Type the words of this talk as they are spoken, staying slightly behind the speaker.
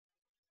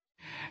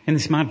In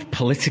this mad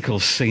political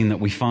scene that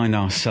we find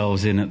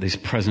ourselves in at this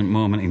present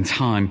moment in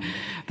time,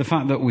 the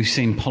fact that we've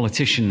seen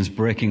politicians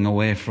breaking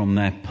away from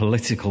their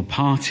political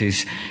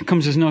parties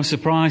comes as no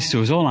surprise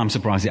to us all. I'm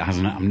surprised it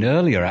hasn't happened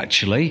earlier,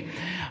 actually.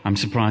 I'm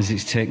surprised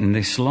it's taken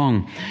this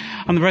long.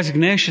 And the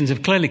resignations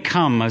have clearly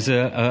come as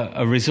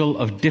a result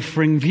of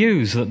differing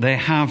views that they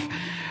have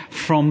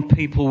from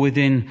people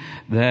within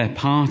their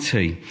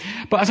party.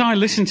 But as I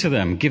listened to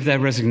them give their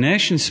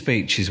resignation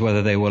speeches,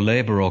 whether they were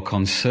Labour or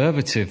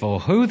Conservative or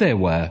who they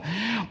were,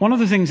 one of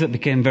the things that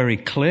became very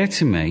clear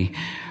to me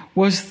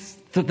was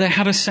that they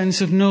had a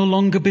sense of no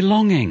longer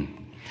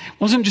belonging.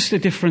 It wasn't just a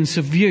difference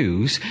of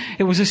views,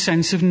 it was a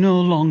sense of no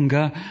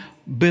longer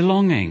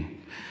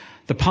belonging.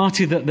 The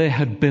party that they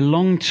had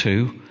belonged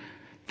to,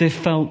 they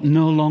felt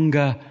no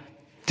longer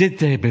did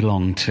they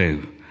belong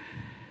to.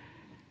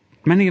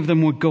 Many of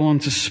them would go on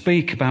to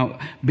speak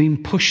about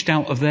being pushed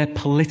out of their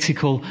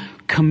political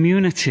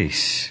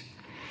communities.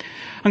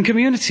 And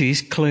community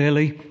is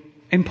clearly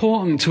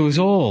important to us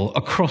all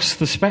across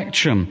the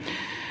spectrum.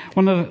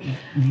 One of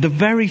the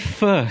very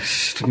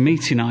first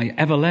meeting I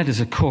ever led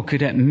as a Corps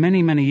Cadet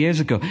many, many years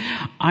ago,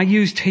 I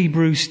used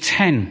Hebrews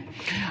 10.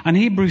 And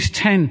Hebrews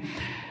 10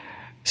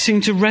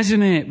 seemed to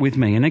resonate with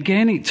me. And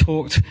again, it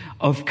talked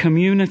of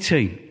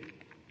community.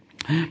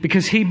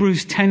 Because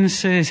Hebrews 10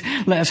 says,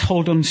 let us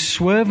hold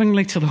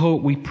unswervingly to the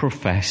hope we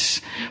profess,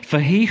 for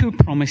he who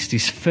promised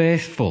is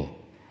faithful.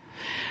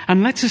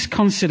 And let us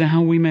consider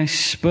how we may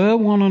spur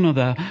one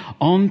another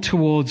on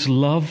towards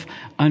love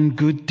and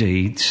good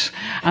deeds.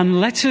 And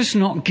let us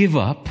not give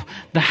up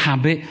the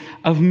habit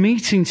of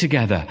meeting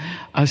together,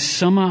 as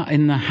some are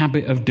in the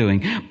habit of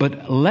doing,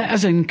 but let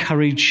us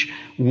encourage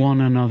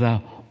one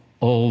another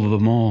all the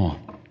more.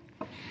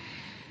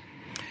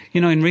 You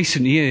know, in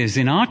recent years,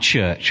 in our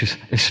church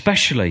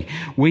especially,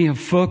 we have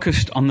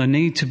focused on the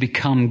need to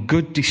become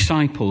good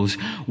disciples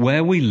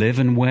where we live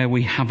and where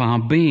we have our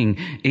being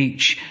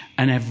each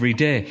and every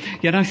day.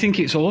 Yet I think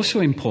it's also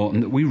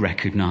important that we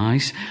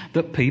recognise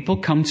that people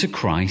come to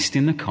Christ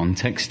in the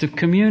context of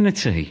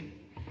community.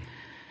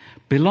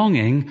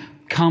 Belonging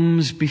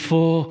comes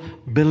before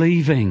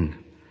believing.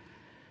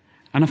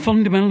 And a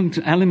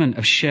fundamental element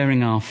of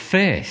sharing our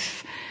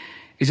faith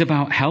is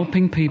about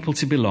helping people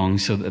to belong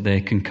so that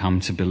they can come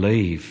to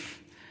believe.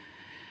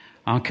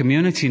 Our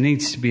community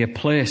needs to be a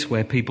place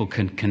where people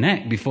can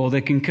connect before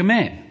they can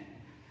commit.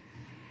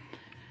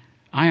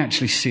 I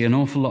actually see an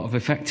awful lot of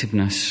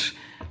effectiveness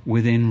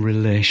within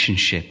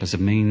relationship as a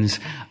means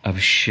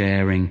of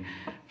sharing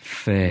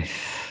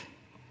faith.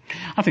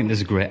 I think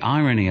there's a great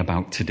irony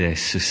about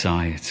today's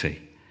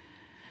society.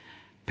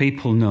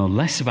 People know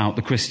less about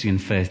the Christian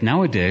faith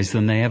nowadays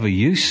than they ever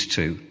used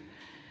to.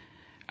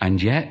 And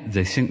yet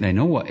they think they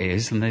know what it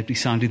is and they've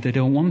decided they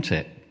don't want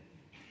it.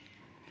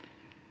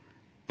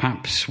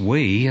 Perhaps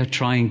we are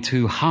trying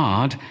too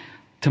hard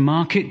to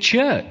market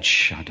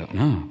church. I don't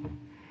know.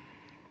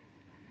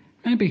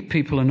 Maybe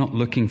people are not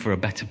looking for a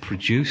better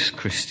produced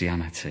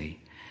Christianity.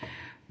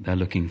 They're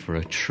looking for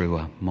a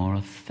truer, more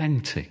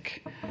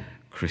authentic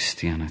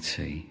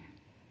Christianity.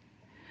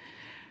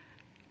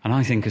 And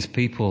I think as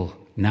people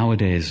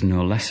nowadays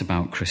know less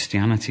about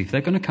Christianity, if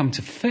they're going to come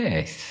to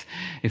faith,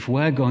 if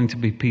we're going to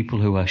be people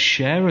who are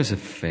sharers of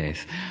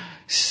faith,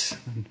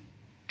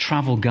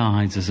 travel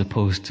guides as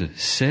opposed to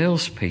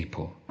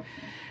salespeople,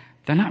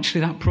 then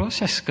actually that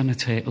process is going to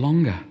take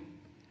longer.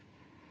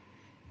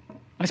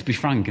 Let's be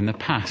frank, in the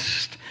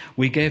past,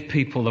 we gave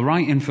people the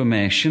right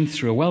information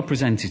through a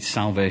well-presented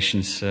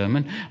salvation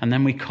sermon, and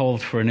then we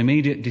called for an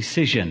immediate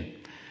decision.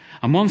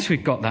 And once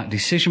we've got that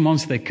decision,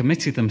 once they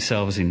committed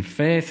themselves in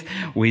faith,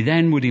 we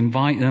then would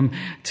invite them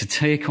to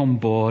take on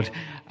board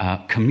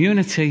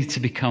community to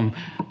become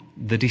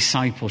the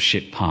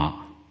discipleship part.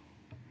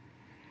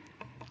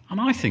 And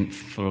I think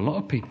for a lot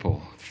of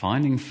people,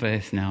 finding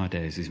faith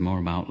nowadays is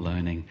more like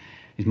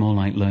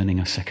learning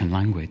a second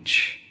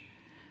language.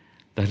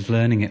 They're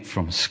learning it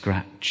from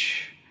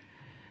scratch.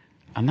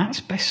 And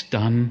that's best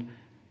done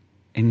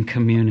in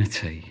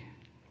community.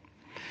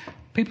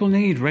 People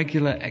need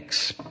regular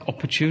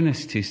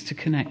opportunities to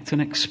connect and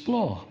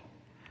explore.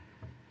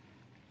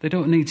 They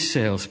don't need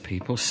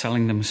salespeople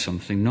selling them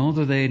something, nor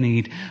do they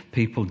need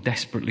people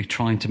desperately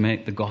trying to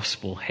make the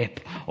gospel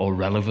hip or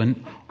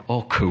relevant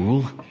or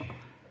cool.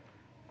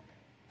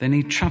 They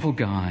need travel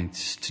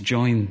guides to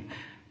join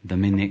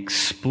them in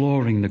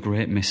exploring the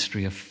great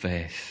mystery of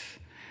faith.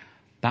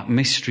 That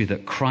mystery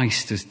that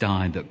Christ has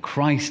died, that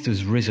Christ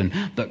has risen,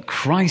 that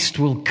Christ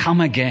will come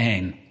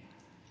again.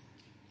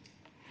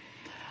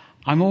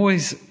 I'm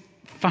always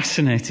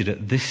fascinated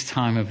at this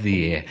time of the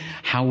year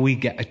how we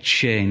get a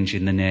change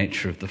in the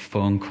nature of the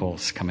phone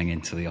calls coming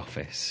into the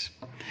office.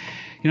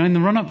 You know, in the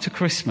run-up to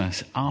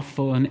Christmas, our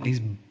phone is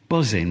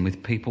buzzing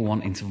with people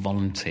wanting to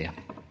volunteer.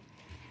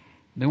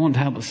 They want to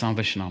help the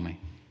Salvation Army.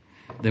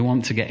 They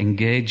want to get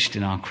engaged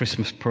in our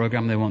Christmas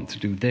program. They want to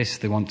do this,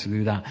 they want to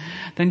do that.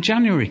 Then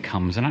January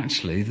comes and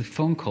actually the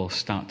phone calls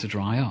start to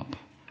dry up.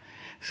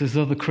 It's as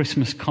though the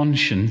Christmas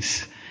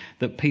conscience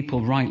that people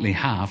rightly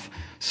have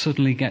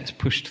suddenly gets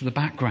pushed to the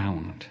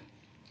background.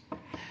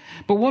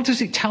 But what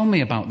does it tell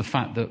me about the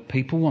fact that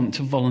people want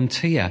to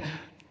volunteer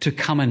to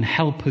come and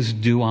help us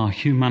do our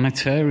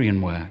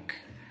humanitarian work?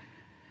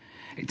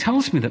 It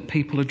tells me that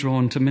people are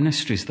drawn to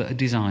ministries that are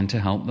designed to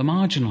help the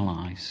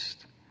marginalised.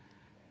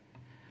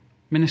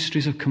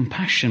 Ministries of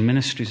compassion,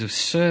 ministries of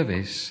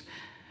service,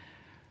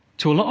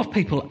 to a lot of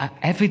people are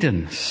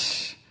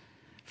evidence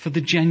for the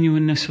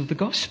genuineness of the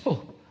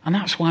gospel. And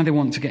that's why they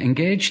want to get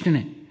engaged in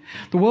it.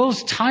 The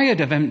world's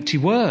tired of empty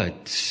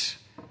words.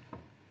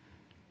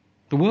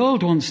 The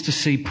world wants to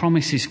see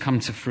promises come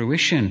to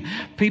fruition.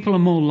 People are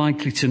more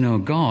likely to know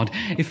God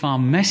if our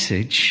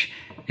message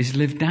is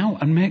lived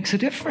out and makes a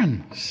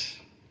difference.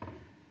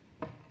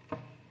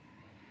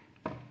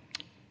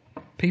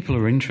 People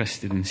are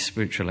interested in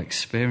spiritual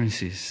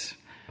experiences.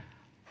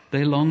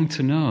 They long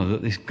to know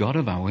that this God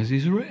of ours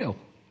is real.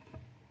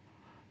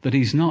 That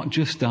he's not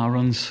just our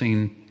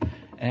unseen,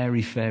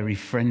 airy-fairy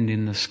friend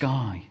in the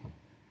sky.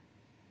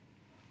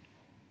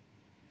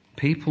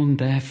 People,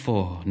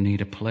 therefore,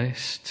 need a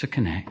place to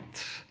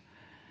connect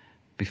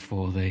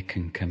before they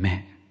can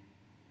commit.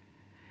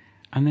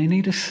 And they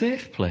need a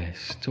safe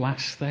place to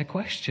ask their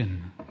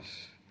questions,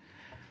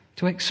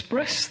 to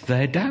express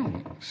their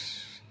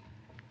doubts,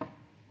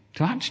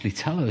 to actually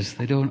tell us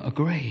they don't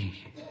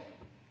agree.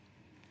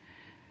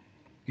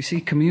 You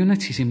see,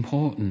 community is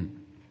important.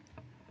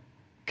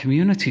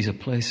 Community is a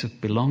place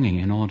of belonging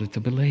in order to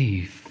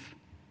believe.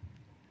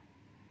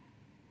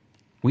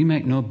 We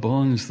make no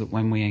bones that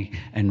when we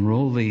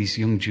enrol these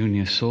young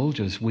junior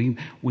soldiers, we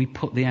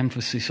put the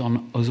emphasis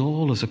on us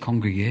all as a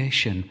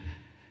congregation,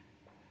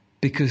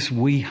 because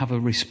we have a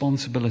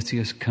responsibility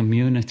as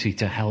community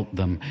to help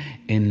them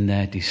in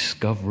their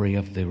discovery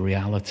of the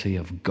reality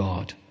of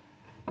God.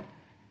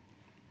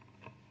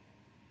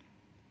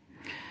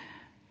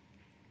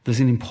 There's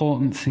an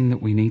important thing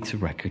that we need to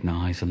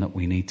recognise, and that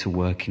we need to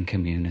work in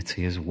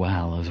community as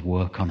well as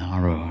work on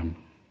our own.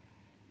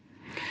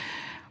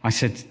 I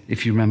said,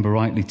 if you remember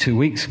rightly, 2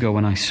 weeks ago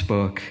when I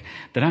spoke,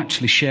 that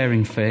actually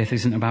sharing faith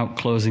isn't about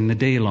closing the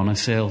deal on a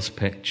sales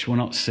pitch. We're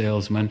not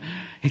salesmen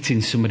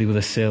hitting somebody with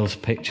a sales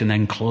pitch and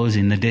then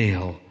closing the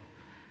deal.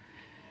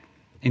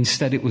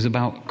 Instead, it was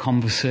about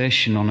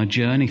conversation on a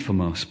journey for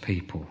most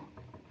people.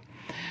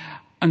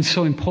 And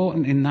so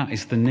important in that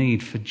is the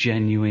need for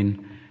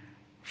genuine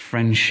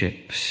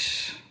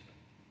friendships.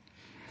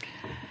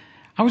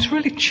 I was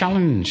really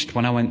challenged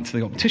when I went to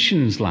the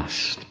opticians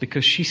last,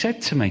 because she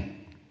said to me,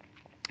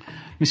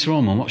 "Mr.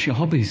 Allman, what's your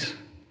hobbies?"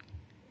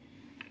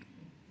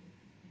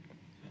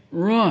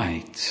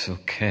 Right,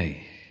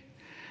 okay.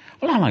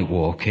 Well, I like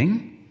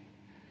walking.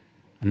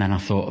 And then I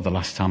thought of the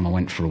last time I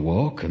went for a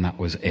walk, and that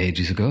was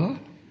ages ago.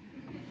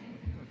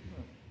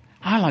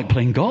 I like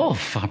playing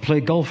golf. I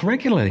play golf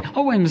regularly.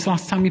 Oh, when was the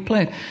last time you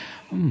played?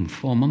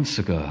 4 months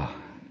ago.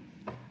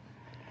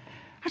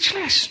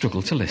 Actually, I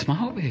struggle to list my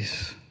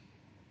hobbies.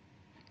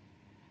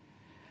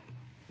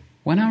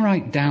 When I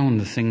write down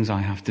the things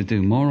I have to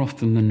do, more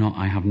often than not,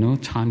 I have no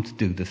time to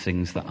do the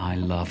things that I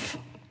love.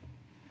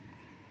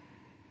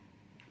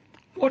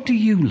 What do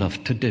you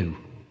love to do?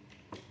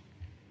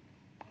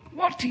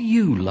 What do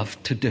you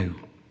love to do?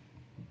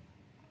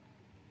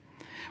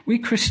 We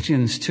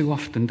Christians too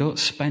often don't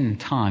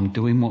spend time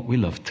doing what we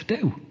love to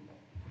do.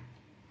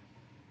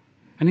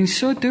 And in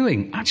so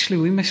doing, actually,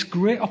 we miss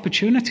great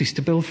opportunities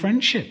to build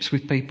friendships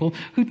with people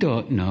who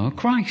don't know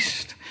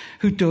Christ,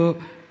 who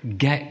don't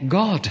get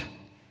God.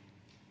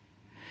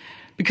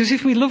 Because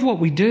if we love what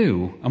we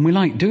do and we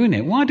like doing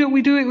it, why don't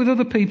we do it with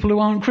other people who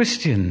aren't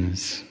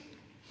Christians?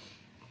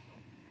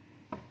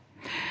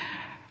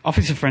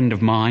 Officer friend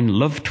of mine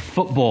loved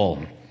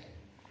football.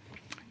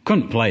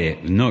 Couldn't play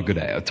it, was no good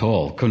at it at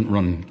all. Couldn't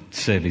run to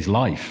save his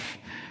life.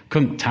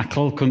 Couldn't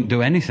tackle, couldn't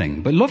do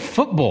anything. But loved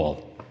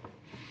football.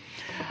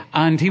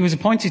 And he was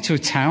appointed to a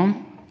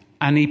town,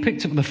 and he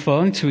picked up the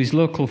phone to his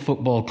local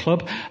football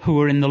club, who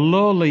were in the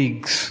low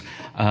leagues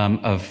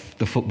of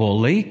the Football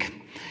League.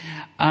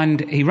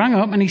 And he rang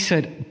up and he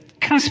said,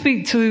 "Can I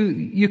speak to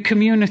your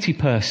community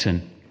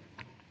person?"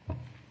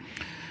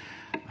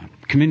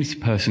 A community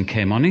person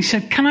came on. He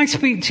said, "Can I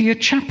speak to your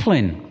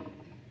chaplain?"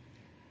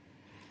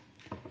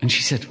 And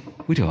she said,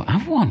 "We don't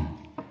have one."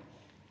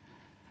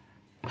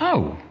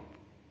 "Oh,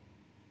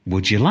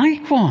 would you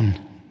like one?"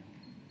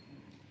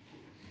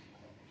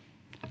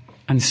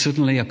 And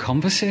suddenly a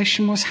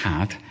conversation was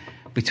had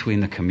between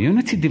the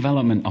community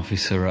development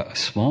officer at a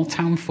small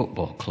town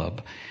football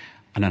club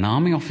and an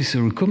army officer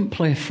who couldn't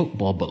play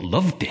football but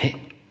loved it,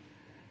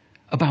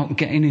 about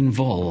getting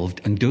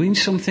involved and doing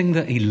something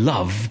that he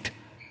loved,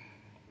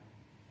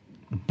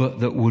 but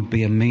that would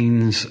be a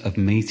means of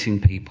meeting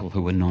people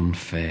who were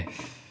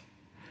non-faith.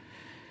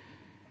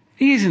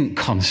 He isn't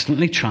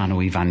constantly trying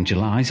to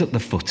evangelise at the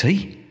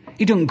footy.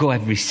 He doesn't go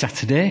every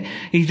Saturday.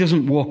 He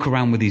doesn't walk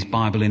around with his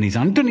Bible in his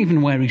hand. Doesn't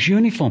even wear his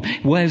uniform.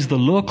 He wears the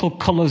local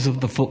colours of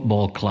the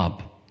football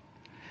club.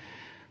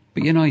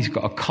 But you know, he's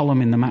got a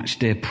column in the match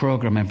day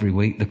programme every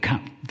week,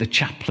 the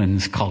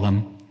chaplain's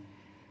column.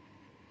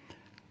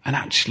 And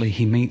actually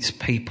he meets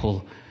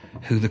people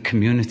who the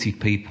community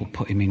people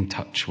put him in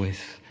touch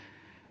with,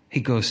 He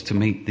goes to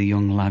meet the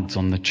young lads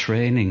on the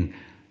training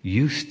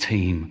youth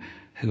team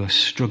who are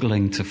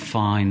struggling to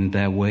find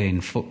their way in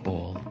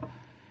football.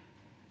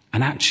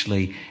 And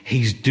actually,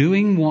 he's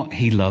doing what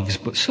he loves,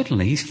 but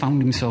suddenly he's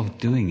found himself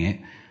doing it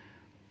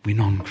with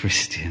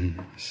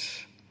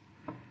non-Christians.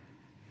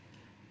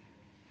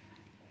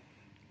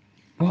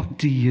 What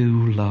do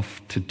you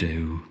love to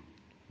do?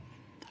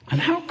 And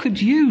how could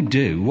you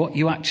do what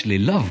you actually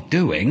love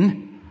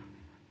doing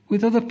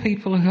with other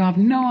people who have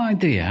no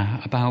idea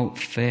about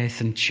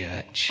faith and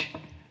church?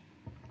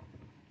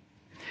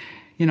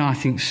 You know, I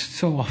think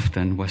so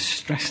often we're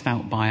stressed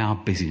out by our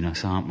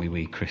busyness, aren't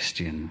we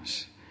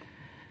Christians?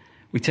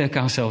 We take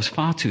ourselves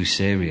far too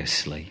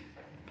seriously.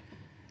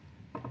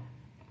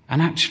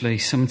 And actually,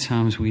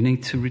 sometimes we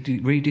need to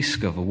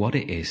rediscover what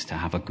it is to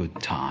have a good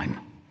time.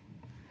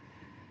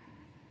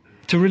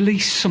 To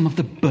release some of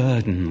the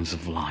burdens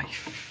of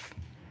life.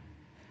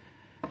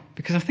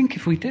 Because I think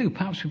if we do,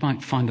 perhaps we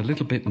might find a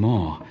little bit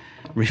more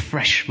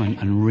refreshment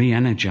and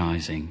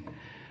re-energizing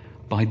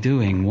by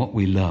doing what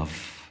we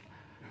love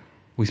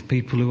with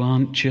people who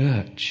aren't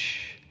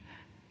church.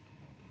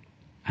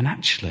 And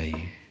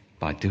actually,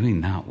 by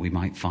doing that, we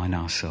might find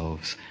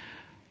ourselves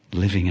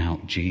living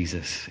out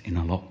Jesus in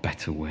a lot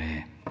better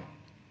way.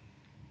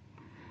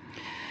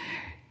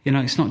 You know,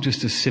 it's not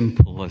just as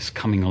simple as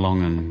coming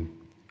along and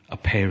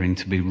appearing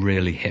to be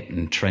really hip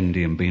and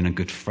trendy and being a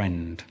good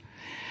friend.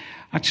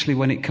 Actually,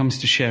 when it comes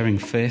to sharing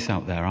faith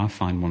out there, I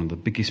find one of the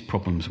biggest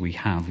problems we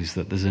have is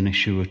that there's an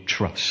issue of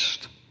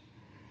trust.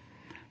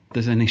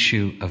 There's an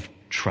issue of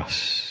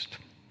trust.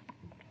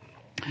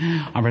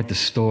 I read the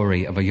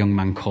story of a young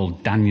man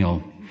called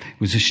Daniel. He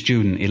was a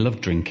student. He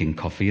loved drinking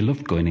coffee. He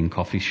loved going in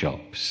coffee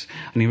shops.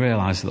 And he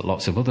realised that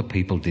lots of other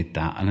people did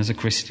that. And as a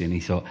Christian, he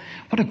thought,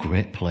 what a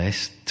great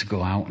place to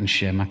go out and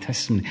share my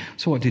testimony.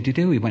 So what did he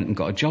do? He went and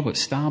got a job at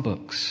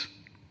Starbucks.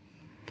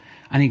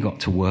 And he got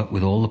to work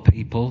with all the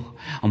people.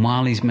 And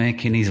while he's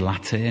making his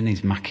latte and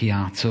his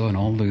macchiato and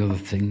all the other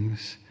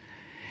things,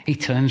 he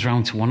turns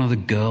round to one of the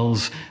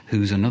girls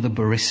who's another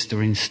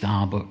barista in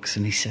Starbucks,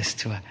 and he says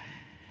to her,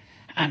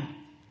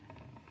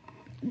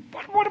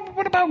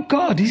 What about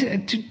God?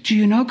 Do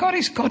you know God?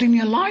 Is God in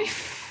your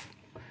life?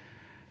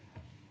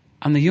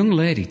 And the young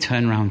lady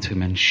turned round to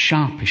him and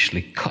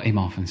sharpishly cut him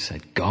off and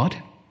said, God?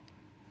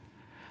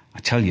 I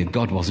tell you,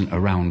 God wasn't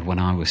around when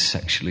I was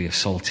sexually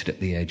assaulted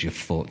at the age of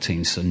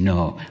 14, so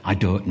no, I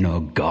don't know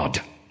God.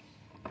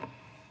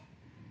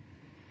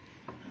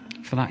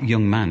 For that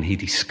young man, he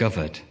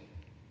discovered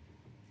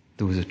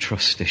there was a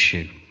trust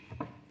issue.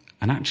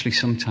 And actually,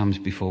 sometimes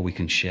before we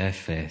can share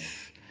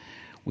faith,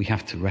 we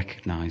have to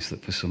recognise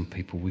that for some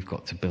people we've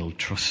got to build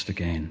trust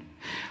again.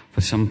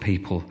 For some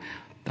people,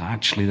 that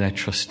actually their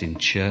trust in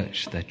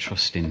church, their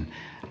trust in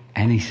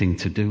anything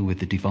to do with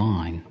the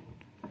divine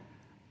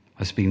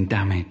has been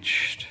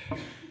damaged.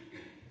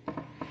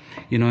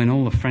 You know, in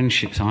all the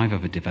friendships I've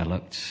ever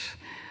developed,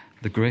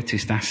 the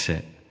greatest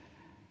asset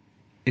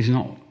is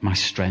not my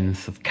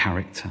strength of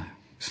character.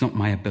 It's not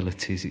my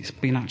abilities. It's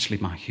been actually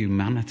my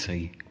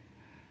humanity,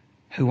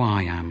 who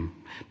I am,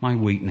 my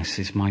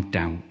weaknesses, my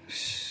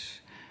doubts.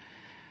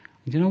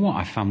 And you know what?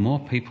 I found more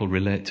people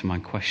relate to my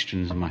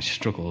questions and my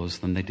struggles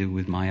than they do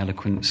with my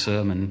eloquent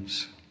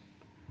sermons.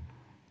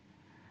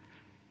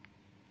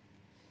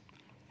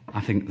 I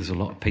think there's a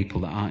lot of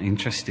people that aren't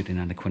interested in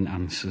eloquent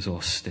answers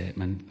or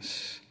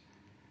statements.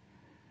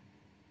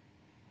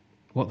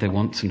 What they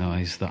want to know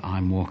is that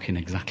I'm walking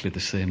exactly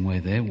the same way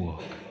they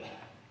walk.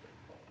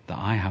 That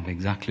I have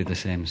exactly the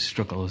same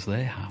struggles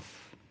they have.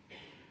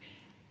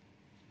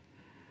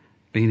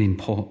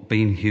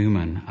 Being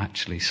human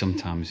actually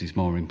sometimes is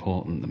more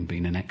important than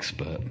being an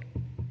expert.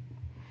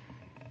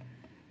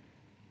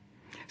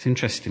 It's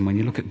interesting when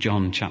you look at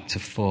John chapter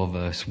 4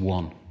 verse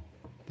 1,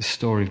 the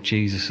story of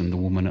Jesus and the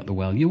woman at the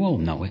well. You all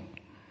know it.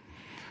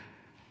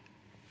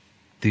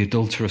 The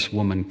adulterous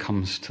woman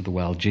comes to the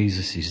well.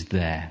 Jesus is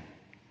there.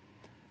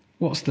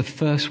 What's the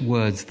first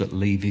words that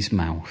leave his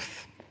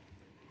mouth?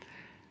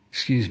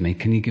 Excuse me,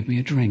 can you give me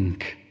a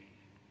drink?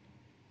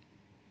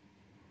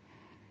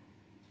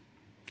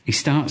 He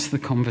starts the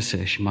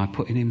conversation by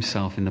putting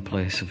himself in the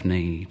place of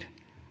need.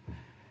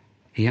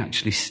 He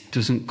actually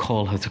doesn't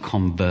call her to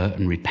convert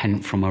and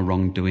repent from her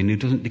wrongdoing. He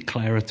doesn't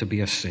declare her to be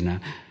a sinner.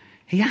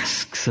 He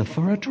asks her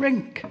for a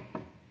drink.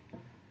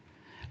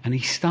 And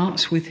he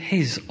starts with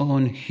his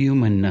own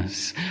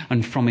humanness.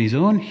 And from his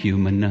own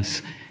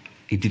humanness,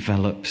 he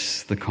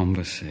develops the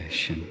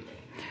conversation.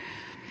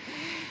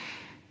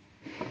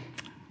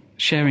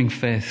 Sharing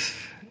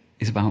faith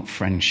is about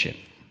friendship.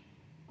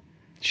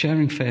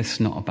 Sharing faith is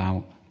not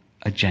about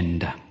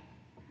agenda.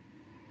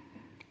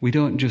 We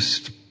don't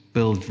just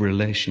build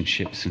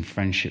relationships and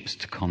friendships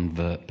to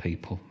convert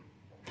people.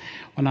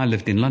 When I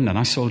lived in London,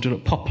 I soldiered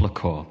at Poplar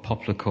Corps.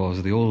 Poplar Corps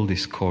is the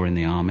oldest corps in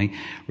the army,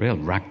 real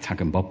ragtag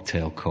and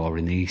bobtail corps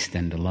in the East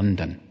End of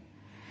London.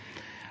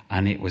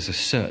 And it was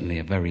certainly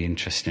a very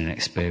interesting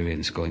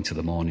experience going to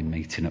the morning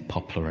meeting at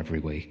Poplar every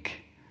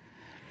week.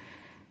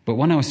 But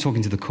when I was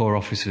talking to the corps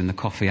officer in the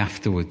coffee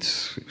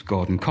afterwards, it was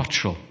Gordon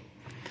Cottrell.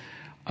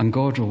 And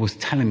Gaudrell was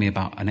telling me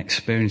about an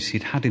experience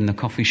he'd had in the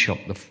coffee shop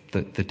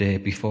the day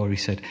before. He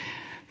said,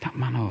 that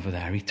man over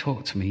there, he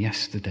talked to me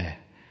yesterday.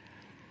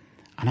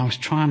 And I was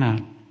trying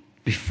to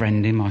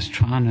befriend him. I was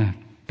trying to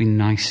be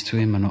nice to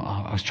him. And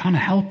I was trying to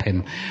help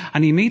him.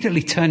 And he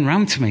immediately turned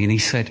round to me and he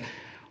said,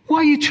 why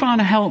are you trying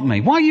to help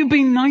me? Why are you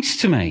being nice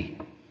to me?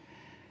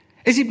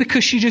 Is it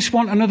because you just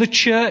want another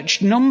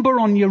church number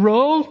on your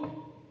roll?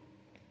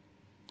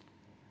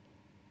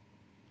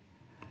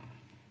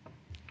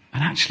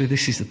 And actually,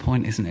 this is the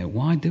point, isn't it?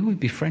 Why do we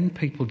befriend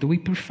people? Do we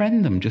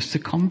befriend them just to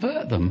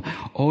convert them?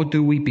 Or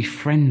do we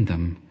befriend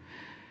them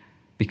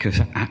because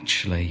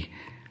actually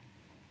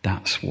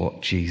that's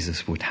what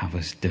Jesus would have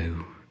us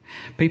do?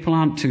 People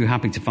aren't too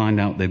happy to find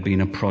out they've been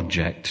a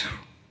project.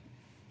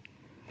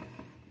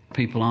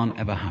 People aren't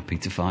ever happy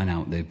to find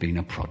out they've been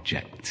a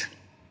project.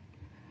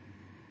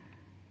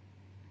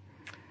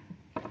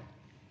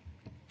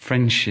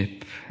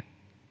 Friendship,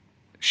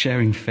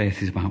 sharing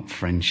faith is about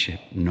friendship,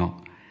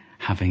 not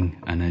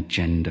having an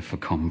agenda for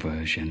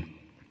conversion.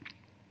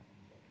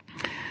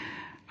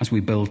 As we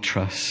build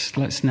trust,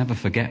 let's never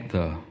forget,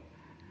 though,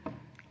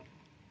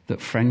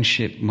 that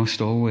friendship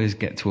must always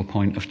get to a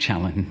point of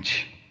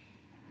challenge.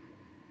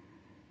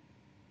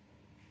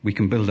 We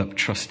can build up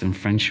trust and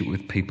friendship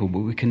with people, but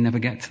we can never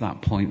get to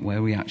that point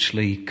where we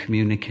actually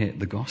communicate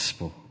the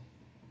gospel.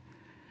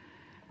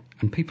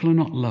 And people are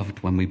not loved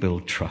when we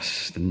build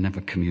trust and never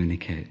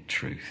communicate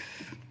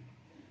truth.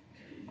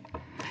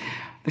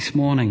 This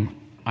morning,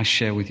 I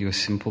share with you a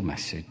simple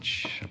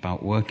message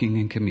about working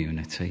in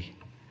community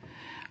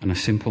and a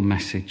simple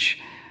message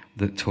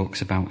that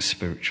talks about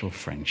spiritual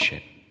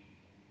friendship.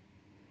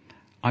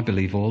 I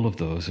believe all of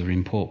those are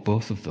important.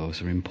 Both of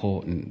those are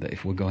important, that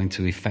if we're going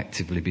to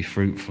effectively be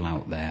fruitful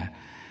out there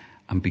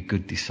and be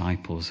good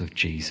disciples of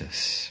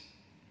Jesus.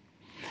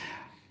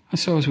 And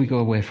so as we go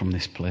away from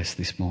this place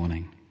this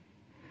morning,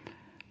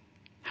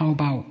 how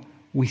about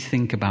we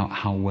think about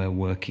how we're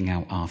working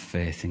out our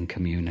faith in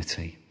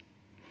community?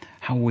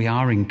 How we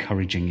are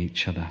encouraging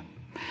each other.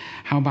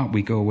 How about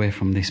we go away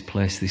from this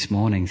place this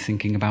morning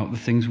thinking about the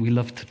things we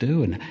love to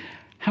do and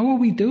how are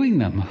we doing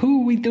them?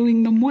 Who are we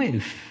doing them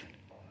with?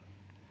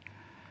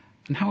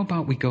 And how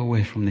about we go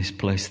away from this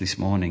place this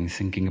morning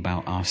thinking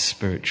about our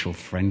spiritual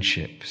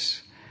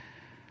friendships?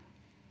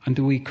 And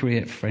do we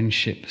create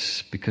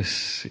friendships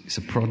because it's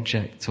a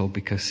project or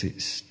because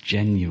it's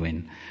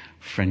genuine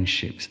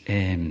friendships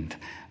aimed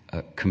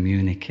at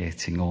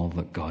communicating all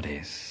that God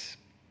is?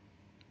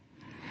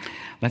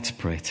 Let's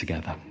pray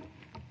together.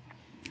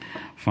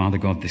 Father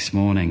God, this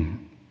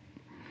morning,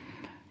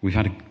 we've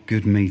had a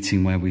good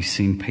meeting where we've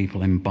seen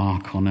people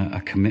embark on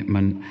a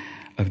commitment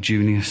of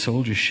junior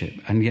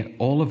soldiership, and yet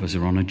all of us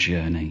are on a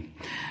journey.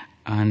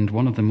 And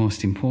one of the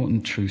most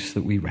important truths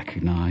that we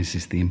recognise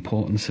is the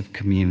importance of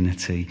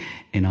community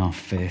in our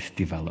faith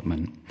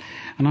development.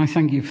 And I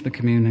thank you for the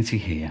community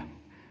here.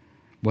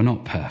 We're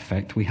not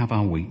perfect, we have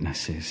our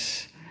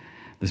weaknesses.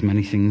 There's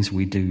many things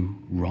we do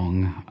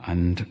wrong,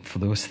 and for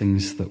those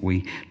things that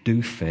we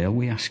do fail,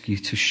 we ask you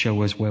to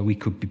show us where we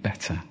could be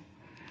better.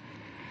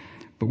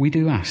 But we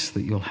do ask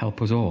that you'll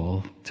help us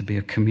all to be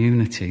a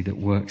community that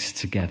works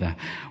together,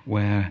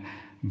 where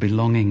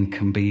belonging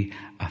can be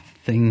a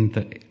thing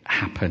that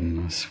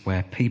happens,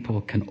 where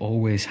people can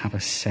always have a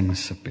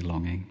sense of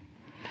belonging.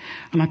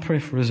 And I pray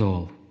for us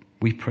all.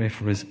 We pray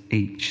for us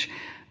each,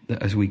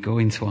 that as we go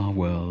into our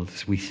world,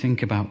 as we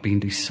think about being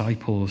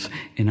disciples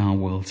in our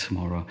world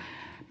tomorrow,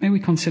 may we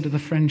consider the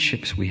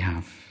friendships we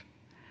have.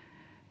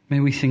 May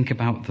we think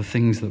about the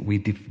things that we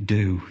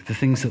do, the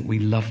things that we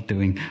love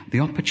doing, the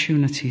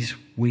opportunities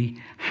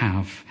we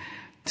have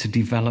to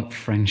develop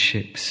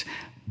friendships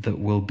that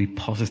will be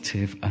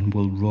positive and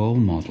will role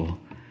model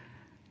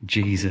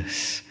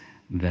Jesus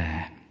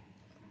there.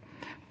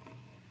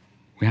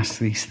 We ask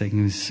these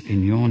things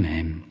in your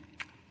name.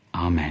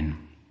 Amen.